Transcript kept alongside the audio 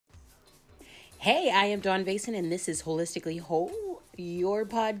Hey, I am Dawn Vason, and this is Holistically Whole, your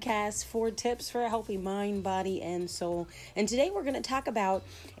podcast for tips for a healthy mind, body, and soul. And today we're going to talk about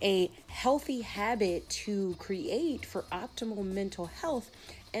a healthy habit to create for optimal mental health,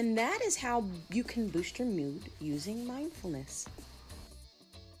 and that is how you can boost your mood using mindfulness.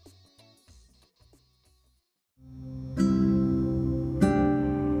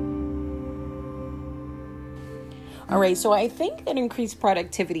 All right, so I think that increased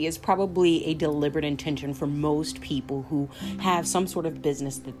productivity is probably a deliberate intention for most people who have some sort of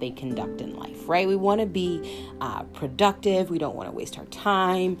business that they conduct in life, right? We want to be productive. We don't want to waste our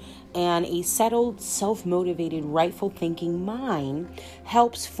time. And a settled, self-motivated, rightful thinking mind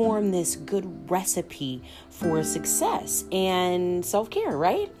helps form this good recipe for success and self-care,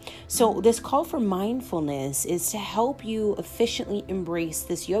 right? So this call for mindfulness is to help you efficiently embrace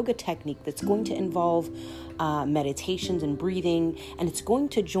this yoga technique that's going to involve meditations and breathing, and it's going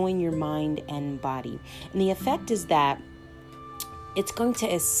to join your mind and body. And the effect is that it's going to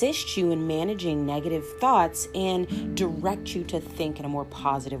assist you in managing negative thoughts and direct you to think in a more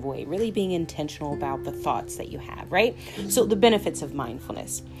positive way, really being intentional about the thoughts that you have, right? So the benefits of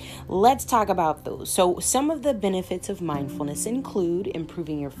mindfulness. Let's talk about those. So some of the benefits of mindfulness include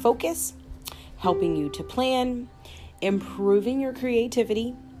improving your focus, helping you to plan, improving your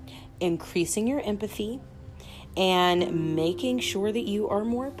creativity, increasing your empathy, and making sure that you are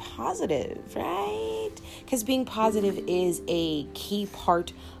more positive, right? Because being positive is a key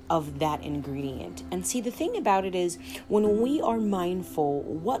part of that ingredient. And see, the thing about it is when we are mindful,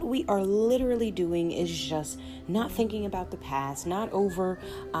 what we are literally doing is just not thinking about the past, not over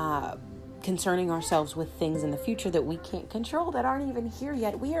concerning ourselves with things in the future that we can't control, that aren't even here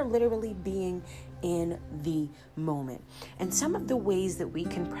yet. We are literally being in the moment. And some of the ways that we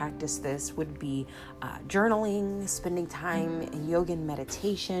can practice this would be journaling, spending time in yoga and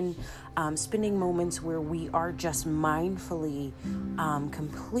meditation, spending moments where we are just mindfully,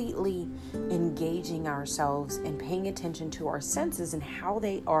 completely engaging ourselves and paying attention to our senses and how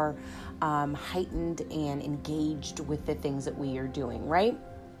they are heightened and engaged with the things that we are doing, right?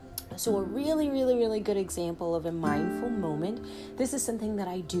 So a really good example of a mindful moment. This is something that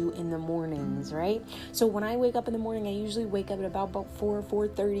I do in the mornings, right? So when I wake up in the morning, I usually wake up at about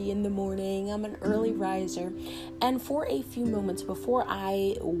 4:30 in the morning. I'm an early riser. And for a few moments before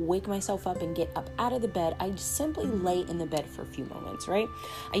I wake myself up and get up out of the bed, I simply lay in the bed for a few moments, right?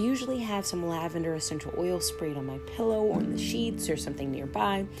 I usually have some lavender essential oil sprayed on my pillow or in the sheets or something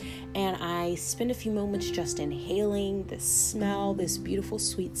nearby. And I spend a few moments just inhaling the smell, this beautiful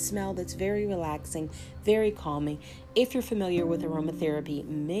sweet smell that's very relaxing, very calming. If you're familiar with aromatherapy,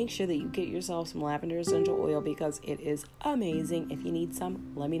 make sure that you get yourself some lavender essential oil because it is amazing. If you need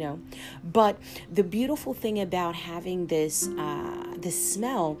some, let me know. But the beautiful thing about having this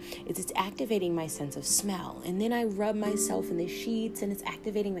smell is it's activating my sense of smell. And then I rub myself in the sheets and it's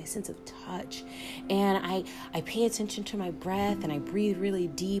activating my sense of touch. And I pay attention to my breath and I breathe really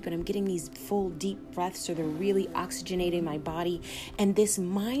deep and I'm getting these full deep breaths so they're really oxygenating my body. And this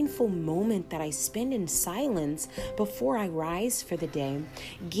mindful moment that I spend in silence before I rise for the day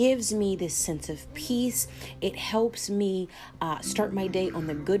gives me this sense of peace. It helps me start my day on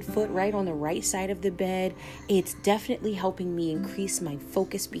the good foot, right on the right side of the bed. It's definitely helping me increase my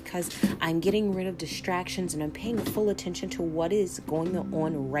focus because I'm getting rid of distractions and I'm paying full attention to what is going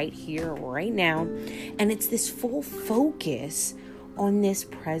on right here, right now. And it's this full focus on this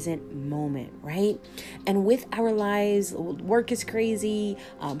present moment, right? And with our lives, work is crazy,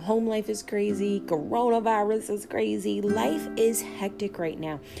 home life is crazy, coronavirus is crazy, life is hectic right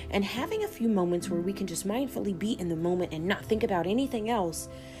now. And having a few moments where we can just mindfully be in the moment and not think about anything else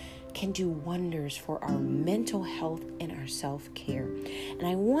can do wonders for our mental health and our self-care. And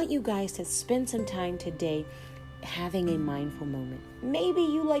I want you guys to spend some time today having a mindful moment. Maybe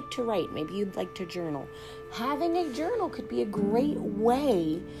you like to write. Maybe you'd like to journal. Having a journal could be a great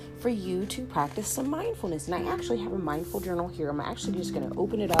way for you to practice some mindfulness. And I actually have a mindful journal here. I'm actually just going to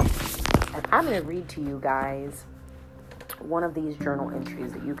open it up and I'm going to read to you guys one of these journal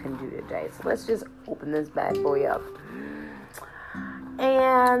entries that you can do today. So let's just open this bad boy up.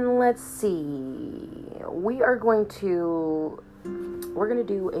 And let's see. We're going to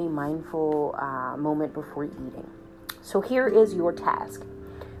do a mindful moment before eating. So here is your task.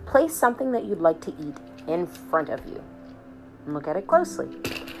 Place something that you'd like to eat in front of you. And look at it closely.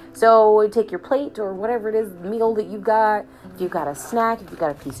 So take your plate or whatever it is, meal that you got. If you've got a snack, if you've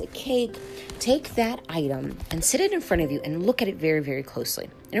got a piece of cake, take that item and sit it in front of you and look at it very, very closely.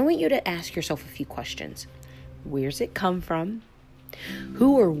 And I want you to ask yourself a few questions. Where's it come from?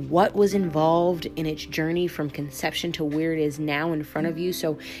 Who or what was involved in its journey from conception to where it is now in front of you.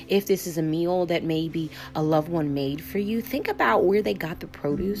 So if this is a meal that maybe a loved one made for you, think about where they got the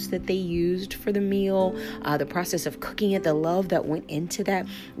produce that they used for the meal, the process of cooking it, the love that went into that.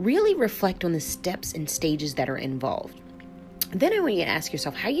 Really reflect on the steps and stages that are involved. Then I want you to ask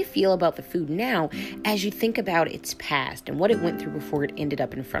yourself how you feel about the food now as you think about its past and what it went through before it ended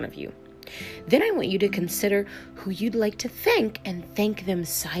up in front of you. Then I want you to consider who you'd like to thank and thank them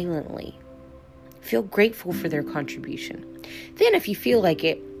silently. Feel grateful for their contribution. Then if you feel like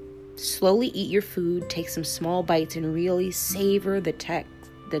it, slowly eat your food, take some small bites and really savor the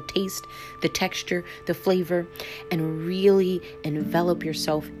taste, the texture, the flavor, and really envelop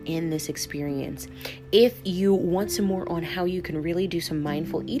yourself in this experience. If you want some more on how you can really do some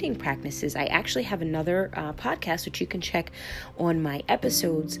mindful eating practices, I actually have another podcast which you can check on my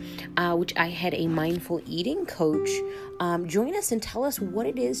episodes, which I had a mindful eating coach join us and tell us what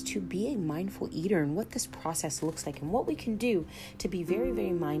it is to be a mindful eater and what this process looks like and what we can do to be very,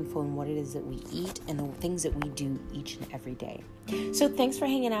 very mindful in what it is that we eat and the things that we do each and every day. So thanks for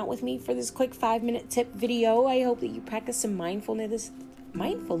hanging out with me for this quick 5-minute tip video. I hope that you practice some mindfulness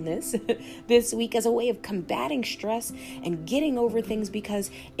this week as a way of combating stress and getting over things,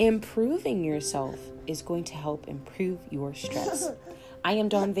 because improving yourself is going to help improve your stress. I am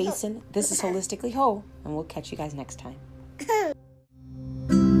Dawn Vason. This is Holistically Whole, and we'll catch you guys next time.